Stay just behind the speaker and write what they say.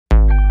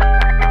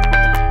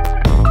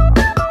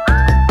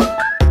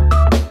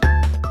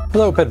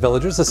Hello Pet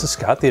Villagers, this is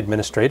Scott, the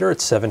administrator at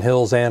Seven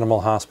Hills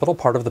Animal Hospital,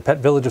 part of the Pet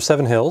Village of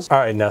Seven Hills.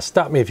 Alright, now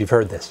stop me if you've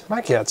heard this. My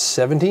cat's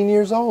 17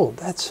 years old.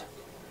 That's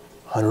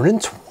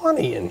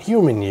 120 in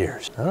human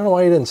years. I don't know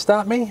why you didn't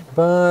stop me,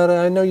 but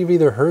I know you've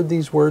either heard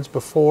these words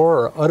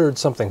before or uttered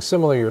something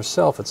similar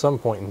yourself at some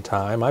point in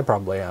time. I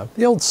probably have.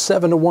 The old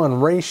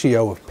 7-to-1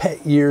 ratio of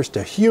pet years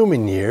to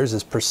human years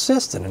is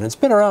persistent, and it's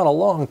been around a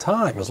long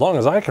time. As long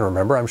as I can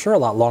remember, I'm sure a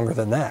lot longer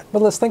than that.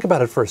 But let's think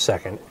about it for a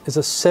second. Is a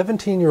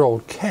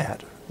 17-year-old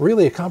cat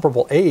really a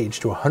comparable age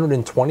to a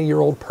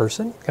 120-year-old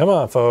person? Come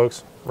on,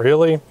 folks.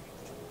 Really?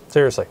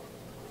 Seriously.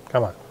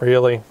 Come on,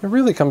 really? It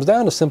really comes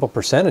down to simple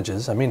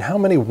percentages. I mean, how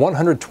many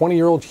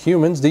 120-year-old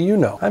humans do you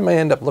know? I may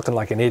end up looking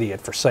like an idiot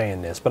for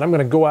saying this, but I'm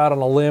going to go out on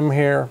a limb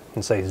here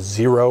and say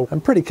 0. I'm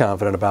pretty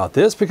confident about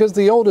this because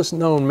the oldest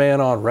known man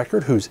on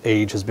record whose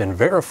age has been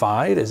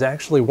verified is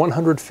actually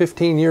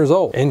 115 years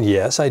old. And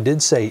yes, I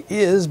did say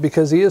is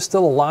because he is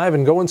still alive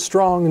and going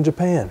strong in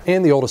Japan.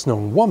 And the oldest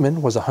known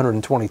woman was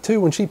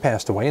 122 when she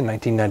passed away in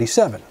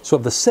 1997. So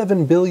of the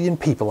 7 billion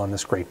people on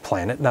this great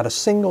planet, not a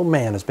single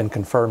man has been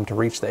confirmed to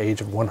reach the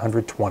age of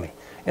 120,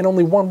 and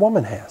only one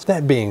woman has.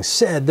 That being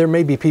said, there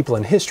may be people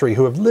in history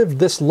who have lived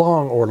this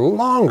long or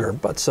longer,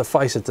 but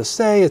suffice it to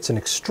say, it's an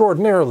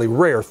extraordinarily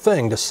rare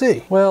thing to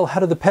see. Well, how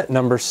do the pet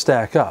numbers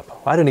stack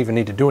up? I didn't even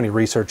need to do any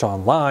research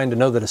online to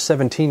know that a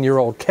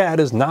 17-year-old cat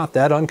is not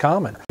that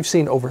uncommon. We've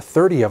seen over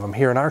 30 of them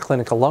here in our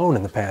clinic alone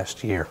in the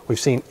past year. We've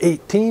seen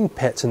 18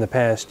 pets in the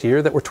past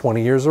year that were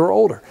 20 years or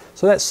older.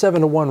 So that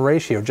 7-to-1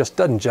 ratio just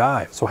doesn't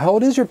jive. So how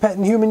old is your pet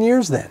in human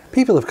years then?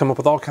 People have come up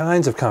with all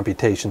kinds of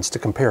computations to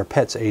compare a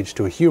pet's age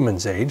to a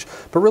human's age,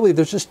 but really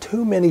there's just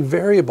too many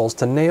variables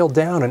to nail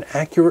down an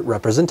accurate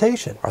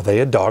representation. Are they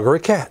a dog or a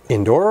cat?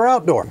 Indoor or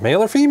outdoor?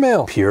 Male or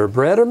female?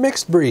 Purebred or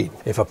mixed breed?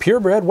 If a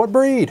purebred, what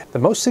breed? The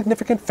most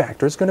significant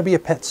factor is going to be a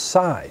pet's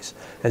size.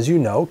 As you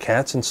know,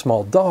 cats and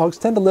small dogs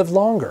tend to live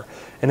longer,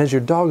 and as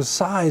your dog's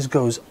size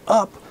goes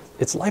up,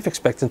 its life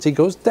expectancy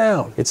goes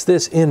down. It's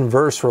this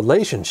inverse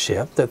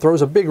relationship that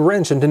throws a big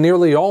wrench into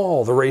nearly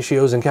all the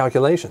ratios and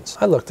calculations.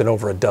 I looked in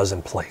over a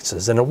dozen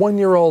places, and a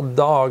 1-year-old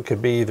dog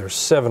could be either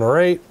 7 or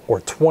 8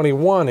 or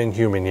 21 in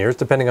human years,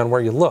 depending on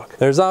where you look.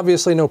 There's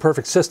obviously no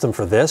perfect system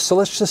for this, so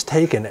let's just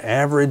take an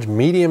average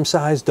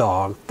medium-sized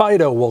dog,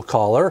 Fido we'll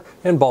call her,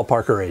 and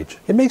ballpark her age.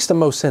 It makes the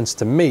most sense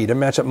to me to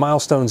match up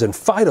milestones in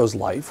Fido's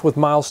life with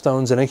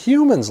milestones in a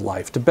human's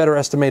life to better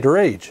estimate her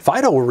age.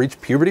 Fido will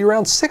reach puberty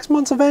around 6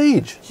 months of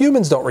age.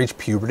 Humans don't reach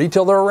puberty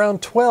till they're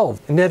around 12.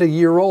 And at a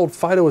year old,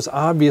 Fido is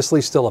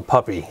obviously still a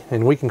puppy,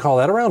 and we can call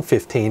that around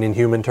 15 in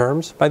human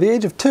terms. By the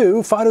age of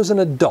 2, Fido's an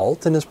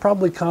adult and is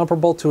probably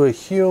comparable to a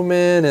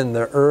human in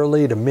the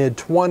early to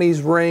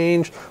mid-20s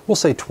range. We'll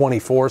say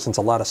 24 since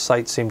a lot of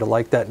sites seem to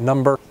like that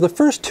number. The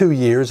first 2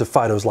 years of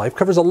Fido's life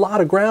covers a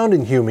lot of ground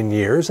in human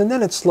years, and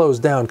then it slows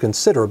down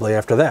considerably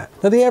after that.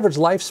 Now the average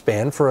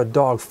lifespan for a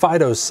dog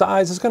Fido's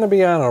size is going to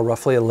be, I don't know,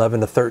 roughly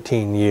 11 to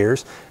 13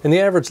 years, and the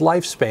average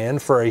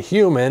lifespan for a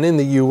human in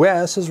the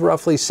US is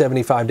roughly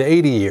 75 to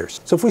 80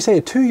 years. So if we say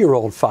a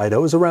 2-year-old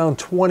Fido is around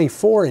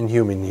 24 in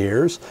human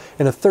years,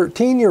 and a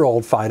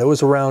 13-year-old Fido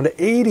is around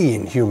 80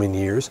 in human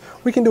years,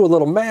 we can do a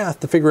little math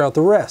to figure out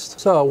the rest.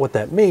 So what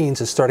that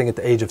means is starting at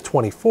the age of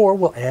 24,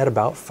 we'll add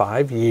about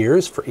 5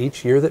 years for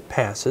each year that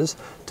passes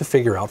to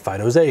figure out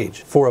Fido's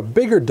age. For a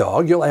bigger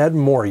dog, you'll add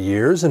more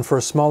years, and for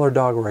a smaller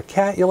dog or a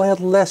cat, you'll add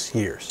less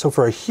years. So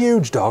for a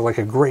huge dog like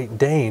a Great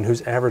Dane,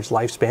 whose average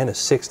lifespan is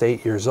 6 to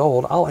 8 years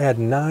old, I'll add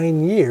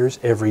 9 years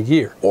every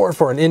year. Or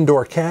for an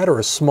indoor cat or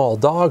a small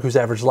dog whose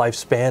average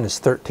lifespan is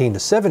 13 to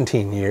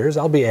 17 years,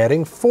 I'll be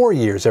adding 4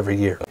 years every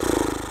year.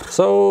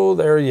 So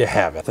there you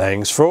have it.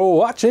 Thanks for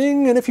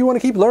watching, and if you want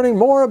to keep learning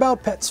more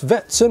about pets,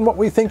 vets, and what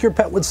we think your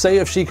pet would say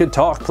if she could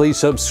talk, please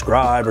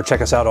subscribe or check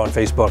us out on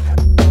Facebook.